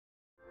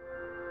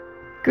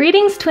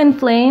Greetings, Twin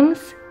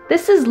Flames.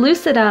 This is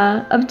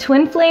Lucida of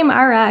Twin Flame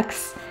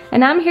RX,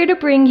 and I'm here to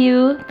bring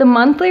you the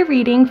monthly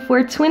reading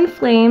for Twin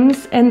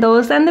Flames and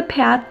those on the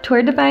path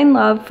toward divine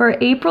love for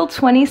April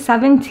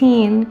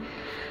 2017.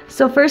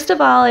 So first of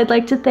all, I'd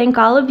like to thank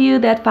all of you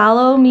that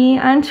follow me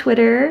on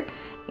Twitter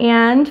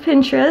and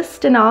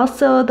Pinterest, and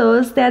also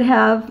those that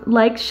have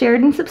liked, shared,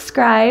 and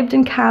subscribed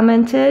and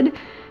commented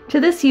to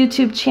this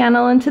YouTube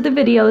channel and to the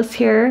videos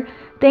here.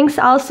 Thanks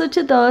also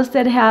to those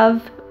that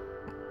have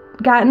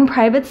gotten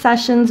private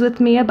sessions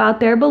with me about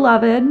their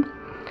beloved.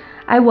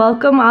 I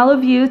welcome all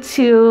of you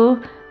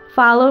to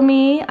follow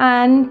me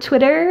on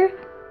Twitter,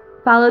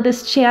 follow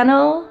this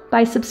channel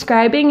by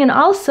subscribing, and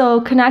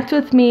also connect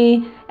with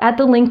me at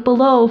the link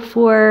below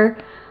for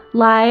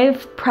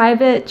live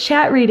private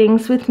chat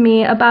readings with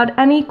me about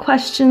any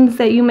questions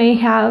that you may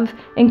have,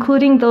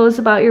 including those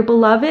about your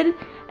beloved,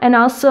 and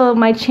also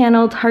my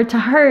channeled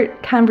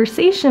heart-to-heart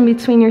conversation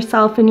between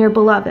yourself and your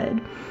beloved.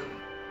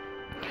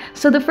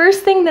 So the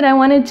first thing that I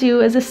want to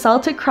do is a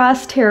Celtic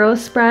Cross Tarot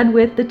spread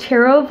with the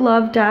Tarot of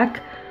Love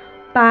deck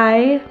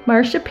by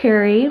Marcia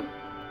Perry.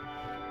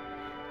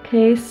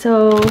 Okay,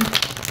 so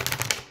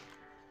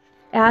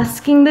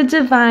asking the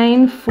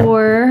divine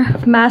for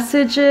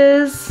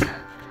messages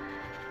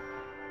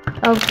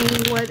of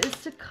what is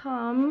to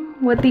come,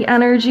 what the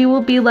energy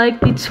will be like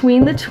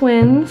between the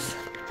twins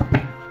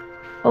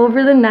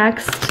over the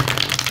next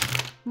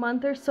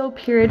month or so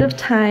period of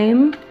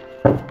time.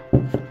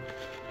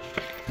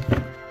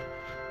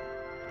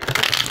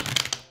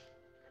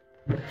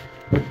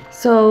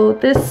 So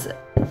this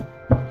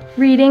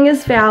reading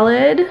is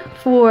valid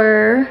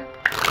for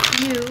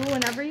you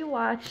whenever you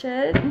watch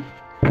it.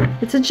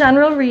 It's a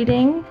general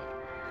reading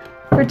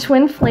for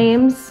Twin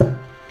Flames,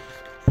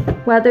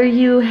 whether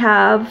you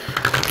have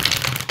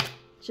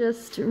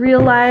just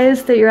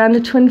realized that you're on the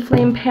Twin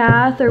Flame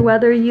path, or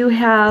whether you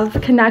have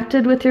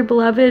connected with your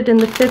beloved in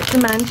the 5th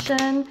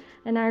dimension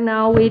and are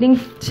now waiting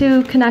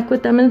to connect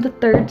with them in the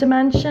 3rd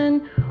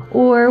dimension,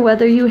 or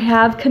whether you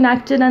have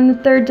connected on the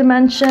 3rd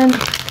dimension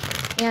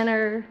and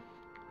are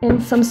in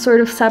some sort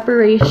of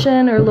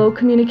separation or low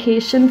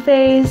communication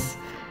phase,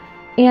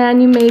 and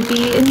you may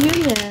be in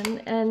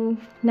union and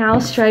now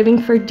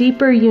striving for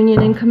deeper union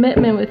and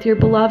commitment with your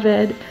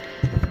beloved.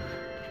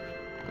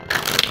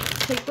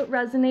 Take what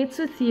resonates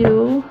with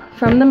you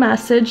from the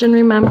message, and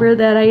remember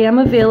that I am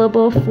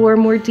available for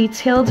more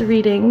detailed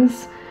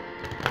readings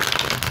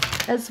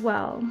as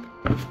well.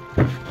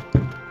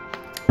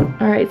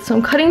 Alright, so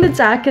I'm cutting the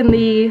deck, and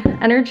the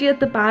energy at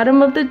the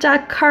bottom of the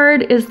deck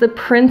card is the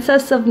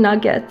Princess of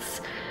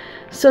Nuggets.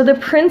 So the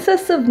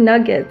Princess of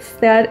Nuggets,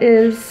 that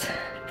is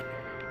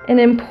an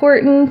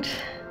important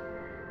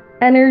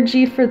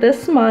energy for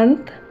this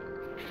month.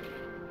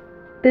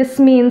 This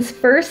means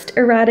first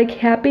erotic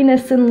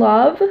happiness and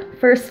love,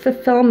 first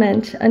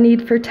fulfillment, a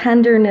need for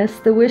tenderness,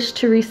 the wish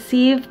to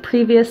receive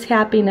previous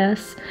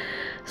happiness.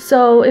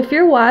 So if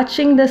you're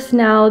watching this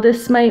now,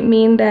 this might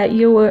mean that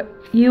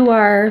you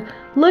are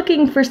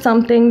looking for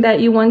something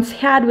that you once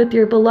had with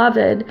your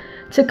beloved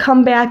to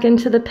come back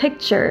into the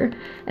picture.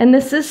 And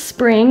this is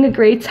spring, a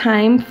great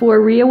time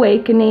for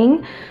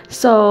reawakening.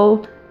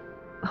 So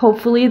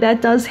hopefully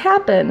that does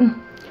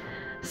happen.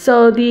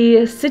 So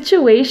the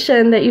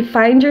situation that you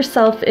find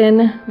yourself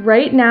in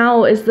right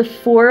now is the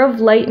 4 of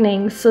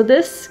Lightning. So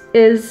this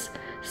is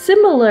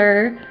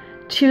similar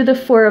to the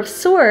 4 of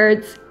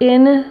Swords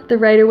in the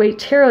Rider-Waite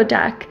Tarot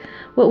deck.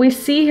 What we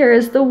see here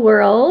is the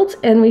World,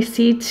 and we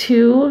see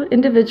 2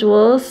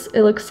 individuals,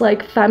 it looks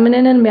like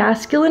feminine and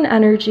masculine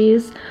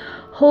energies,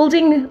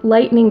 holding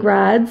lightning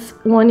rods,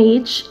 1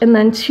 each, and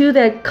then 2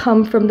 that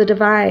come from the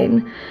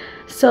divine.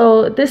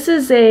 So this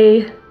is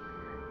a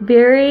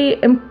very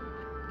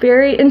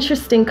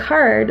interesting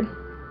card.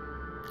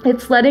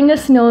 It's letting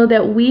us know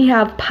that we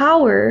have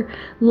power.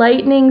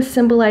 Lightning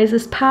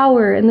symbolizes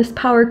power, and this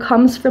power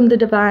comes from the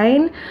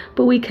divine,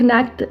 but we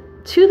connect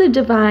to the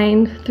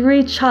divine through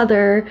each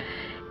other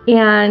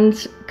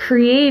and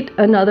create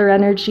another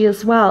energy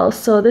as well.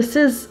 So this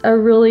is a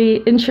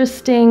really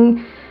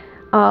interesting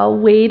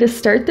way to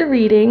start the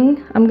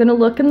reading. I'm going to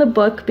look in the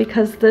book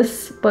because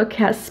this book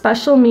has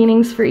special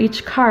meanings for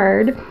each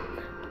card.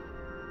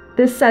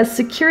 This says,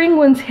 securing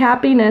one's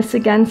happiness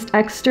against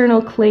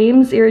external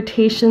claims,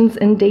 irritations,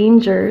 and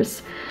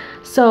dangers.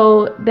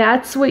 So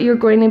that's what you're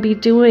going to be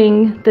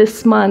doing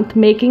this month,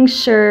 making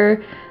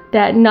sure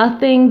that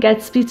nothing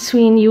gets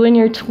between you and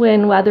your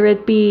twin, whether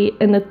it be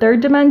in the 3rd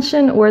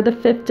dimension or the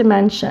 5th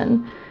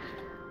dimension.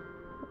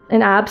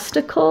 An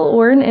obstacle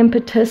or an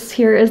impetus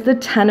here is the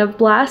 10 of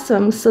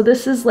Blossoms. So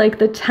this is like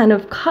the 10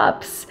 of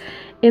Cups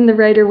in the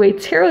Rider-Waite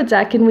Tarot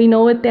deck, and we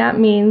know what that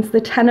means.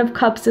 The 10 of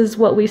Cups is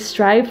what we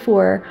strive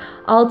for,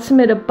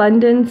 ultimate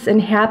abundance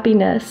and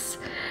happiness.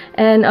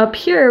 And up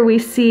here we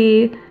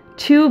see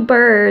 2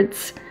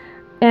 birds,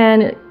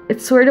 and it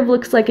sort of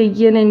looks like a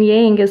yin and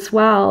yang as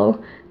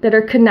well, that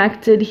are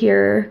connected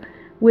here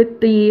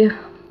with the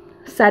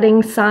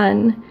setting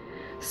sun.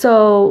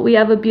 So we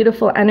have a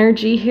beautiful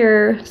energy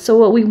here. So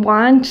what we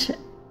want,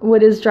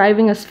 what is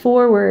driving us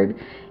forward,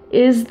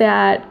 is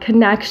that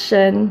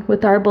connection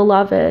with our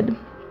beloved.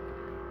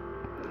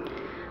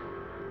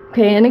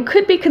 Okay, and it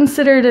could be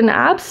considered an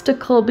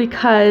obstacle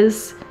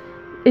because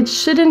it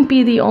shouldn't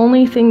be the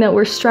only thing that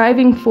we're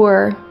striving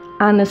for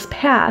on this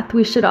path.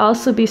 We should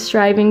also be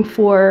striving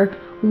for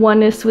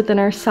oneness within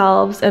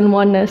ourselves and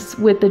oneness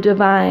with the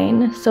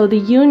divine. So the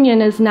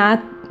union is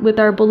not with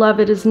our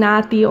beloved is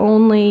not the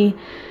only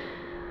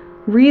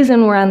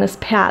reason we're on this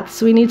path.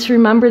 So we need to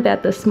remember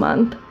that this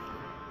month.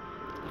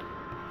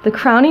 The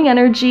crowning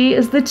energy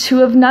is the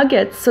Two of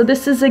Nuggets. So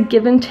this is a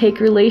give and take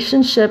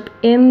relationship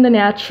in the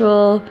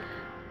natural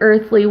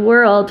earthly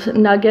world.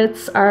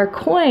 Nuggets are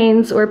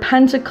coins or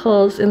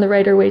pentacles in the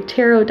Rider-Waite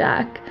Tarot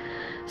deck.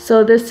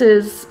 So this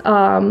is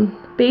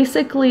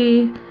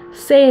basically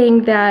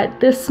saying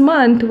that this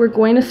month we're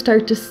going to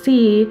start to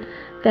see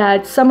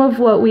that some of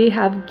what we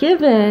have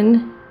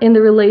given in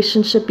the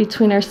relationship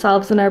between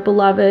ourselves and our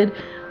beloved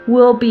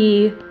will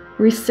be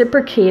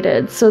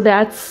reciprocated. So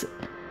that's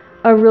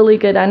a really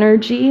good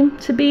energy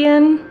to be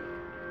in.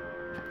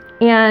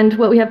 And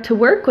what we have to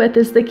work with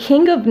is the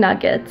King of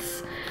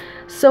Nuggets.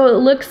 So it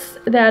looks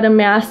that a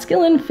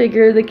masculine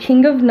figure, the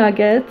King of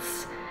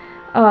Nuggets,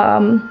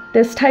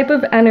 this type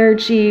of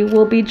energy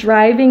will be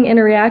driving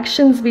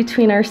interactions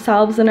between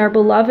ourselves and our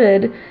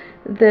beloved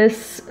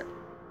this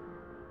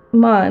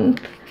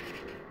month.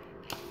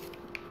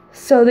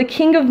 So the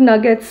King of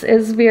Nuggets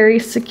is very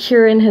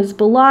secure in his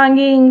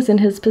belongings and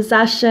his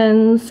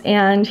possessions,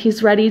 and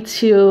he's ready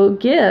to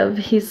give.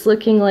 He's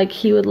looking like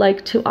he would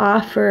like to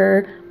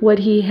offer what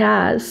he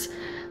has.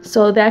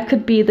 So that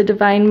could be the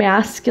divine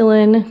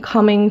masculine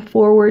coming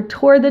forward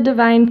toward the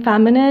divine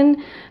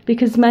feminine,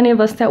 because many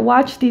of us that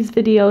watch these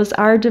videos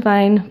are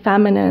divine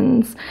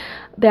feminines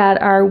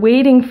that are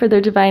waiting for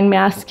their divine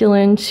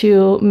masculine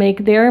to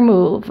make their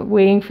move,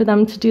 waiting for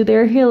them to do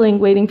their healing,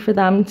 waiting for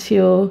them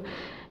to,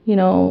 you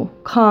know,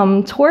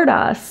 come toward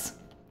us.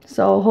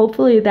 So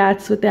hopefully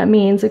that's what that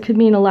means. It could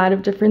mean a lot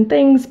of different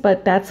things,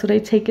 but that's what I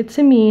take it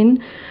to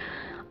mean.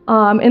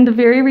 In the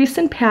very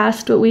recent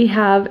past, what we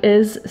have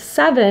is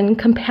 7,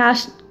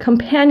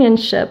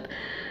 companionship.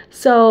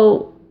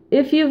 So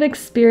if you've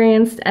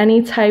experienced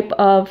any type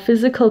of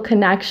physical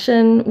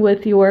connection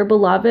with your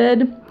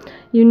beloved,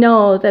 you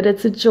know that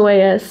it's a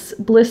joyous,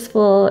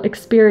 blissful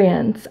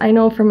experience. I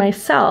know for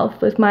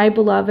myself, with my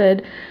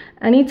beloved,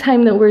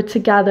 anytime that we're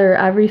together,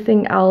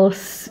 everything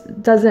else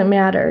doesn't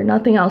matter.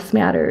 Nothing else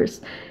matters.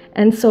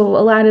 And so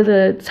a lot of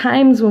the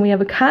times when we have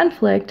a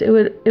conflict, it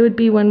would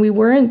be when we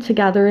weren't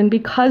together and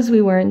because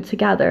we weren't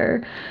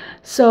together.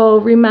 So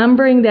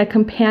remembering that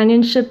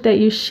companionship that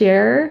you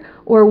share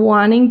or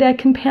wanting that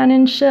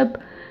companionship,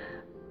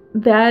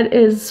 that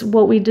is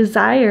what we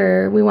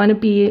desire. We want to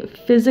be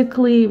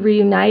physically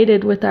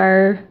reunited with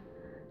our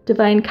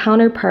divine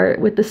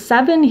counterpart. With the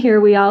 7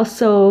 here, we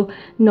also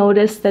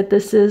notice that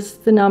this is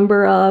the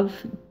number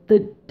of the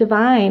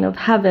divine, of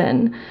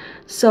heaven.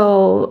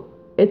 So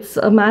it's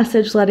a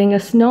message letting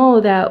us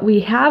know that we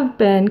have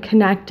been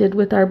connected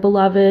with our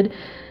beloved,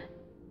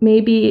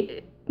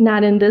 maybe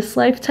not in this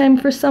lifetime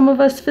for some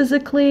of us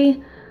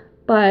physically,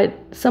 but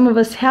some of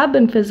us have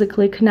been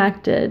physically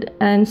connected.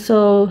 And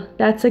so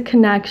that's a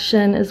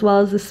connection as well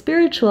as a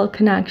spiritual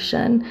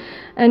connection.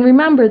 And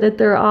remember that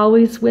they're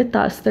always with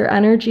us. Their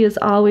energy is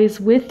always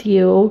with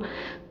you.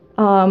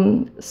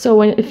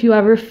 So if you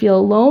ever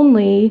feel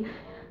lonely,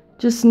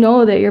 just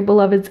know that your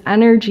beloved's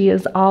energy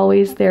is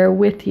always there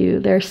with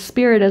you. Their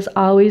spirit is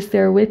always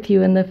there with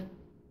you in the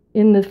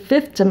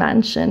 5th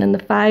dimension, in the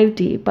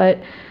 5D. But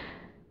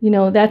you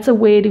know, that's a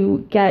way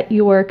to get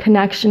your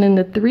connection in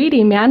the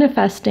 3D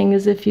manifesting,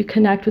 is if you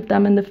connect with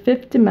them in the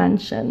 5th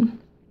dimension.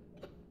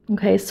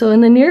 Okay, so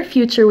in the near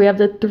future, we have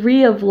the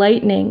 3 of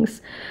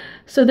Lightnings.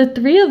 So the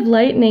 3 of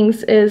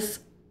Lightnings is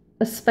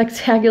a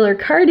spectacular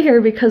card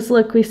here because,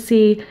 look, we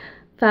see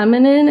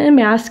feminine and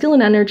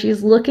masculine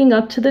energies looking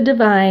up to the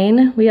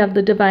divine. We have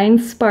the divine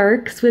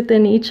sparks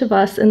within each of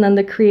us, and then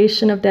the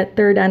creation of that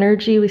 3rd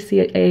energy. We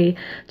see a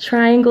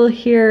triangle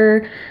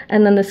here,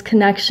 and then this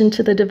connection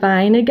to the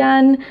divine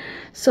again.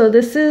 So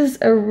this is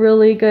a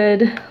really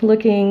good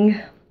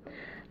looking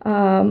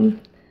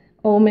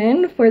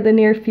omen for the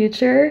near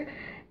future.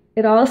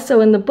 It also,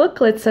 in the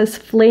booklet, says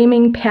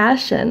flaming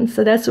passion.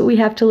 So that's what we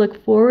have to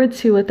look forward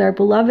to with our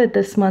beloved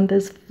this month,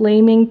 is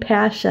flaming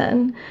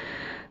passion.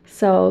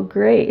 So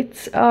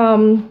great.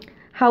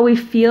 How we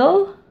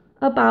feel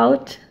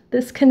about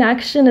this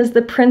connection is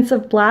the Prince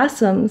of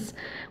Blossoms.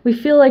 We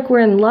feel like we're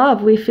in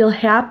love. We feel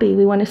happy.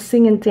 We want to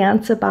sing and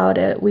dance about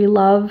it. We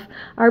love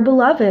our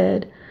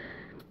beloved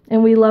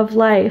and we love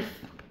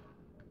life.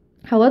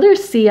 How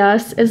others see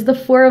us is the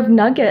 4 of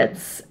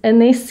Nuggets, and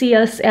they see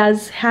us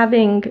as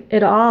having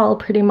it all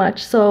pretty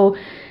much. So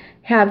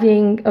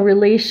having a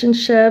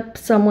relationship,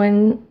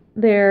 someone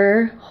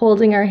there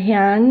holding our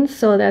hands,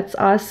 so that's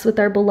us with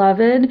our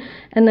beloved,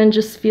 and then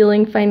just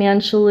feeling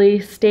financially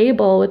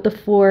stable with the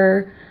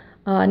 4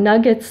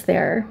 nuggets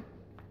there.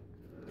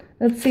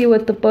 Let's see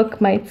what the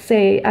book might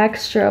say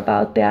extra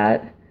about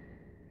that.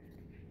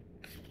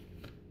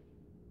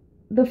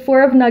 the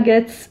Four of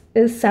Nuggets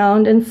is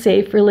sound and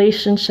safe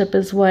relationship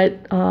is what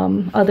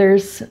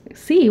others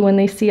see when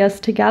they see us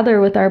together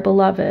with our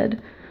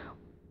beloved.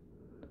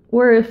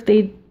 Or if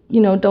they,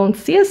 don't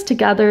see us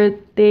together,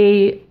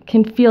 they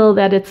can feel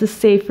that it's a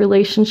safe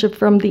relationship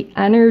from the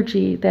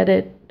energy that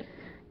it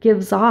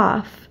gives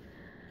off.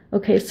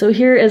 Okay, so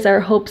here is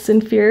our hopes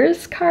and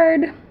fears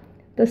card,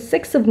 the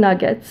Six of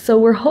Nuggets. So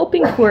we're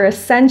hoping for a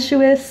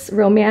sensuous,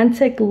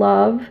 romantic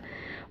love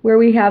where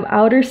we have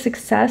outer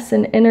success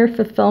and inner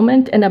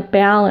fulfillment and a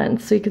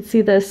balance. So you can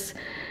see this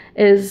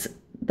is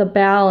the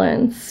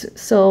balance.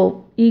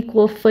 So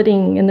equal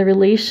footing in the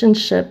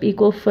relationship,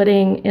 equal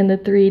footing in the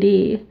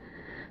 3D.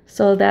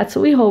 So that's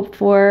what we hope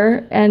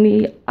for. And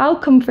the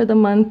outcome for the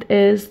month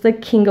is the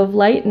King of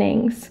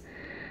Lightnings.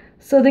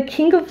 So the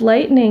King of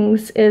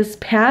Lightnings is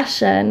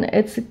passion.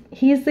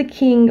 He's the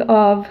King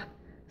of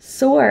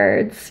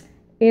Swords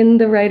in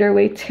the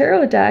Rider-Waite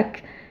Tarot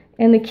deck.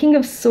 And the King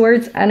of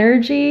Swords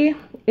energy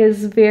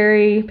is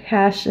very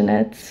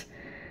passionate.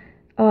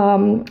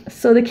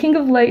 So the King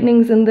of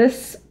Lightnings in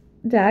this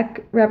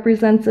deck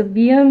represents a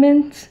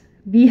vehement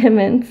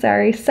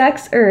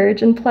sex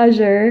urge and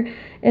pleasure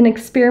and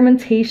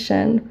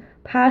experimentation,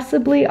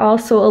 possibly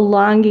also a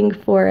longing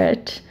for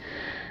it.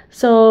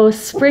 So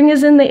spring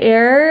is in the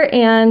air,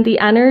 and the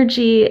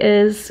energy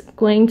is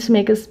going to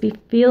make us be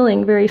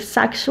feeling very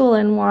sexual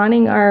and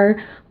wanting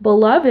our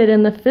beloved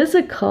in the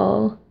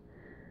physical.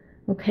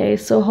 Okay,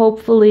 so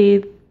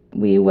hopefully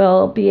we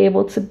will be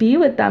able to be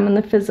with them in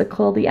the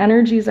physical. The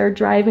energies are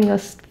driving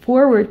us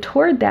forward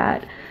toward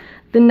that.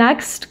 The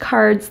next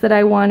cards that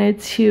I wanted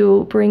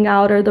to bring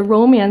out are the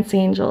romance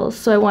angels.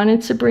 So I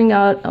wanted to bring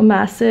out a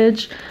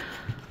message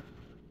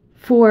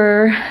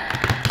for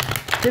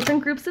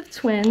different groups of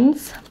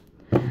twins.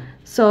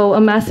 So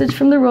a message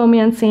from the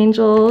romance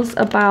angels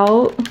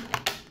about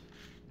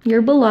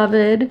your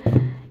beloved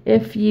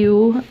if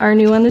you are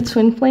new on the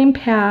twin flame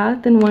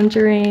path and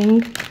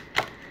wondering,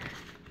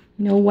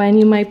 when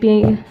you might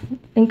be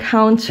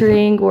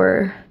encountering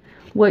or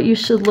what you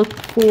should look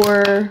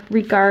for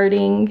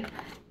regarding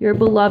your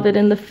beloved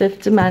in the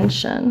 5th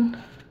dimension.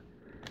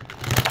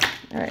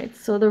 All right,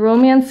 so the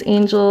romance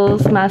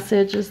angels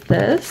message is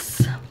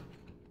this.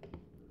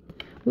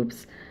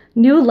 Oops.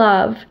 New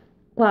love.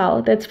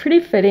 Wow, that's pretty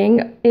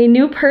fitting. A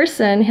new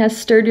person has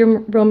stirred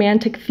your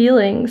romantic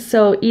feelings.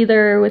 So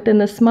either within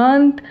this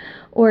month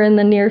or in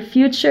the near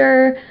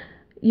future,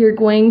 you're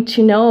going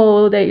to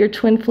know that your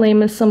twin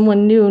flame is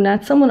someone new,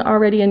 not someone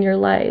already in your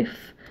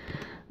life.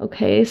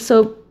 Okay,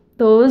 so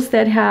those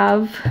that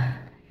have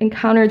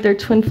encountered their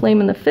twin flame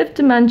in the 5th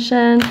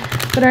dimension,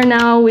 but are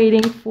now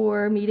waiting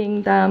for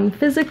meeting them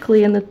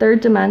physically in the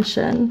 3rd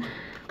dimension,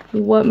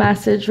 what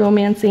message,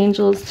 romance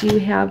angels, do you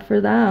have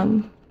for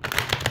them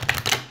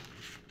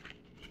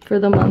for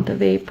the month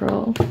of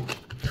April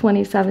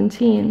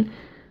 2017?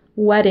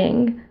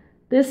 Wedding.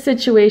 This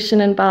situation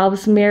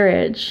involves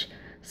marriage.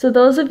 So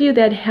those of you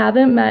that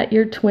haven't met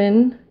your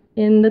twin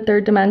in the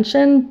 3rd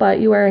dimension,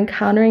 but you are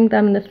encountering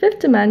them in the 5th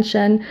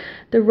dimension,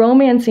 the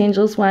romance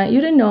angels want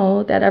you to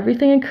know that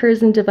everything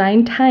occurs in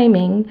divine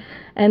timing,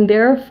 and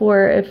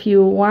therefore, if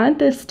you want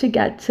this to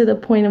get to the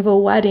point of a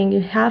wedding,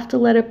 you have to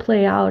let it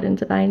play out in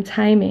divine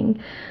timing.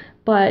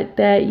 But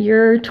that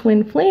your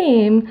twin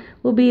flame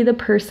will be the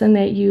person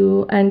that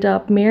you end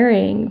up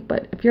marrying.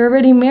 But if you're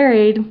already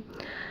married,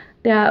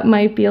 that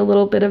might be a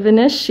little bit of an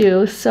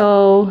issue.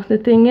 So the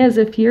thing is,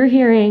 if you're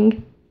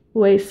hearing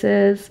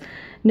voices,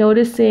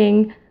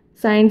 noticing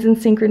signs and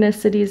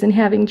synchronicities, and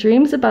having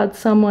dreams about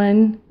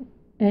someone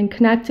and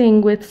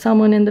connecting with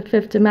someone in the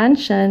 5th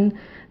dimension,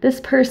 this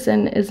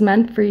person is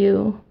meant for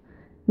you,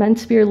 meant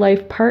to be your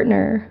life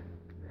partner.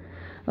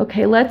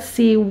 Okay, let's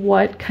see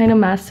what kind of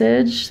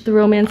message the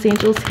romance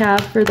angels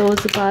have for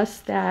those of us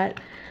that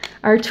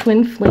are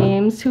twin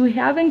flames who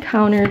have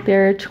encountered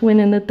their twin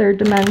in the 3rd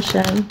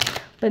dimension,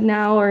 but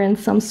now are in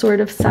some sort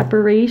of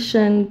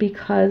separation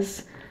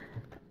because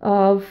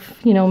of,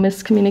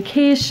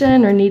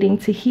 miscommunication or needing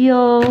to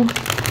heal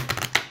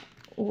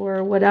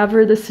or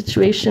whatever the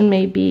situation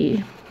may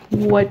be.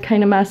 What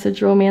kind of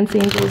message, romance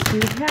angels, do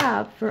you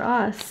have for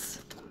us?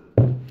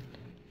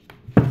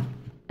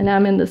 And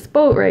I'm in this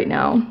boat right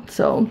now,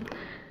 so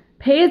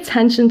pay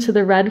attention to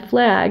the red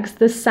flags.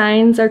 The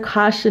signs are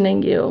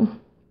cautioning you.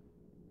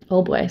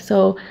 Oh boy,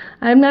 so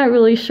I'm not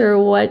really sure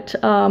what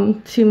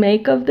to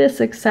make of this,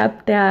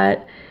 except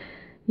that,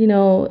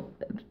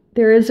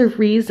 there is a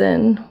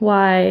reason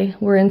why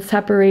we're in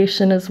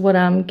separation is what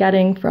I'm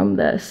getting from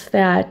this,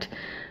 that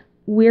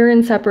we're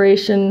in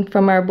separation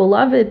from our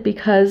beloved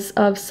because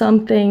of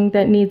something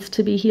that needs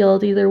to be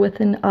healed either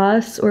within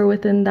us or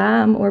within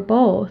them or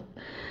both.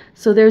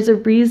 So there's a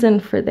reason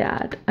for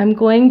that. I'm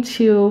going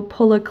to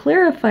pull a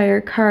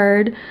clarifier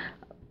card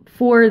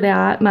for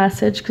that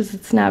message because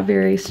it's not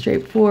very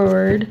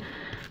straightforward,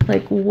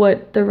 like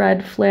what the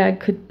red flag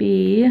could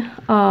be.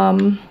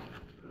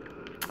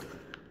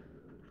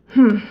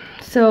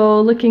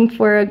 So looking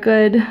for a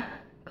good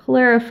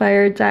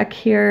clarifier deck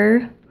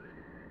here.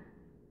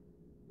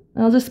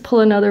 I'll just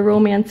pull another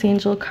romance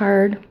angel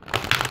card.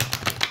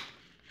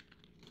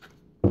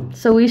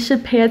 So we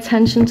should pay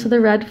attention to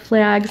the red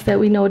flags that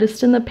we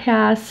noticed in the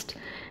past,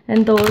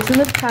 and those in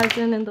the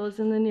present, and those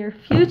in the near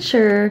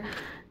future,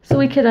 so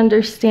we could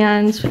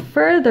understand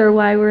further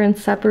why we're in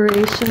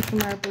separation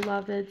from our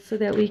beloved, so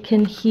that we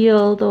can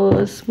heal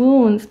those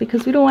wounds,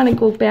 because we don't want to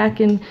go back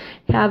and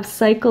have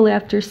cycle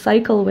after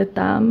cycle with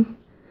them.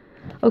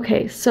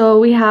 Okay, so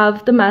we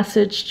have the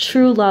message,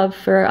 true love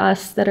for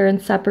us that are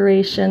in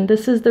separation.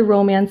 This is the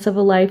romance of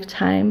a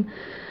lifetime.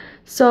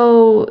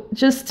 So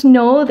just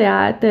know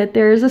that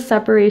there is a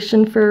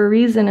separation for a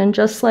reason, and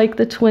just like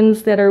the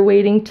twins that are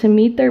waiting to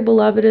meet their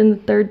beloved in the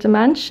third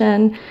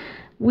dimension,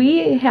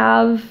 we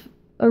have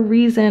a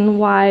reason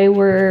why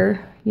we're,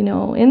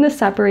 in the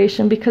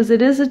separation, because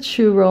it is a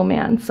true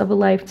romance of a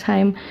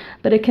lifetime,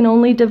 but it can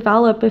only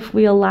develop if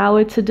we allow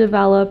it to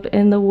develop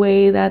in the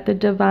way that the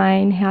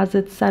divine has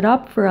it set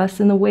up for us,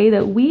 in the way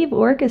that we've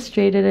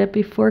orchestrated it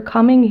before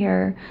coming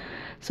here.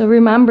 So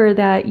remember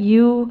that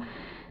you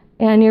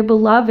and your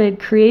beloved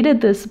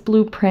created this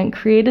blueprint,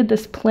 created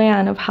this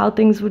plan of how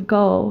things would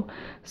go.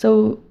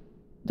 So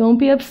don't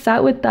be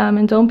upset with them,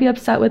 and don't be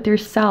upset with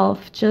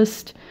yourself.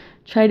 Just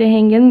try to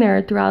hang in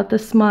there throughout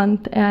this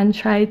month and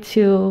try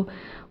to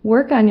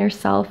work on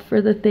yourself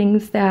for the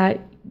things that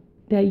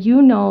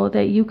you know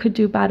that you could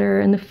do better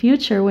in the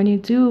future when you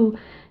do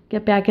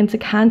get back into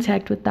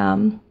contact with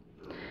them.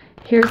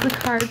 Here's the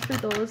card for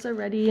those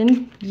already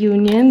in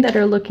union that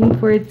are looking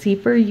for a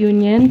deeper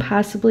union,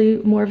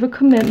 possibly more of a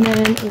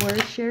commitment or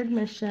a shared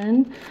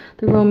mission.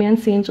 The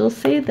romance angels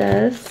say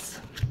this: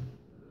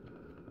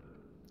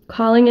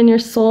 calling in your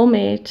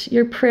soulmate.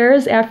 Your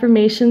prayers,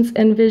 affirmations,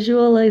 and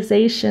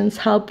visualizations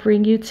help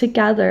bring you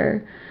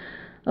together.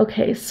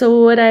 Okay,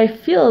 so what I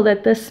feel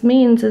that this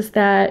means is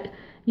that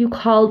you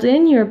called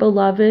in your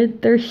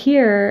beloved, they're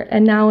here,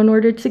 and now in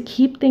order to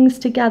keep things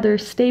together,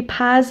 stay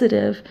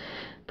positive,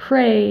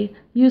 pray,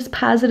 use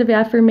positive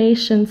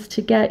affirmations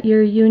to get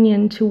your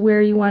union to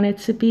where you want it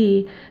to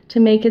be, to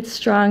make it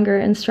stronger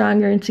and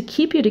stronger, and to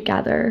keep you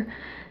together.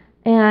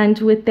 And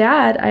with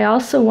that, I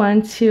also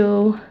want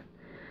to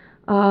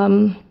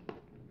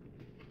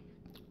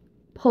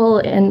pull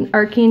an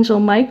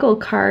Archangel Michael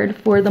card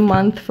for the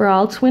month for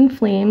all twin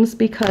flames,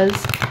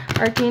 because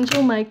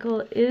Archangel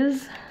Michael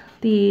is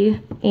the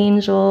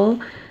angel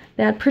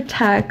that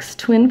protects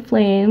twin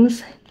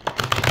flames.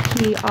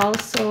 He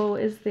also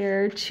is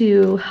there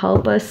to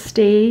help us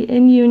stay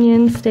in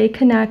union, stay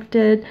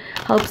connected,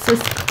 helps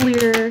us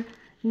clear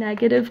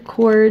negative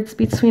cords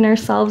between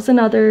ourselves and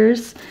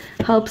others,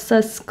 helps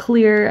us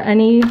clear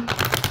any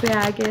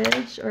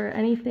baggage or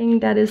anything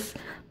that is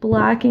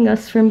blocking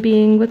us from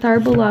being with our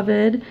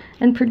beloved,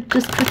 and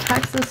just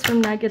protects us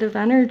from negative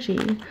energy.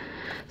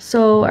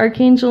 So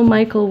Archangel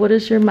Michael, what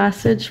is your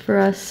message for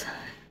us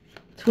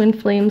twin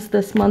flames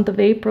this month of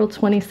April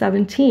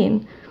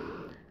 2017?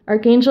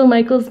 Archangel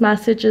Michael's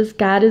message is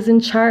God is in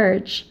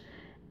charge,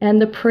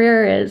 and the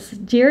prayer is,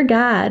 Dear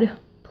God,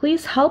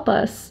 please help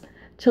us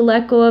to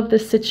let go of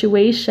this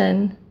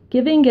situation,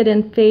 giving it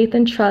in faith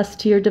and trust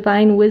to your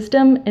divine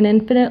wisdom and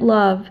infinite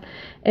love,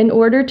 in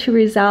order to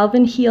resolve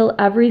and heal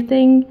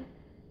everything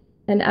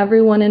and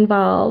everyone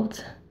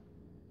involved.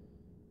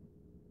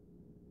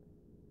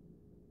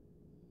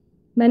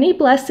 Many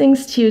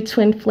blessings to you,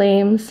 twin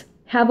flames.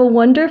 Have a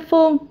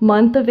wonderful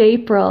month of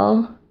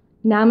April.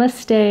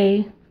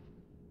 Namaste.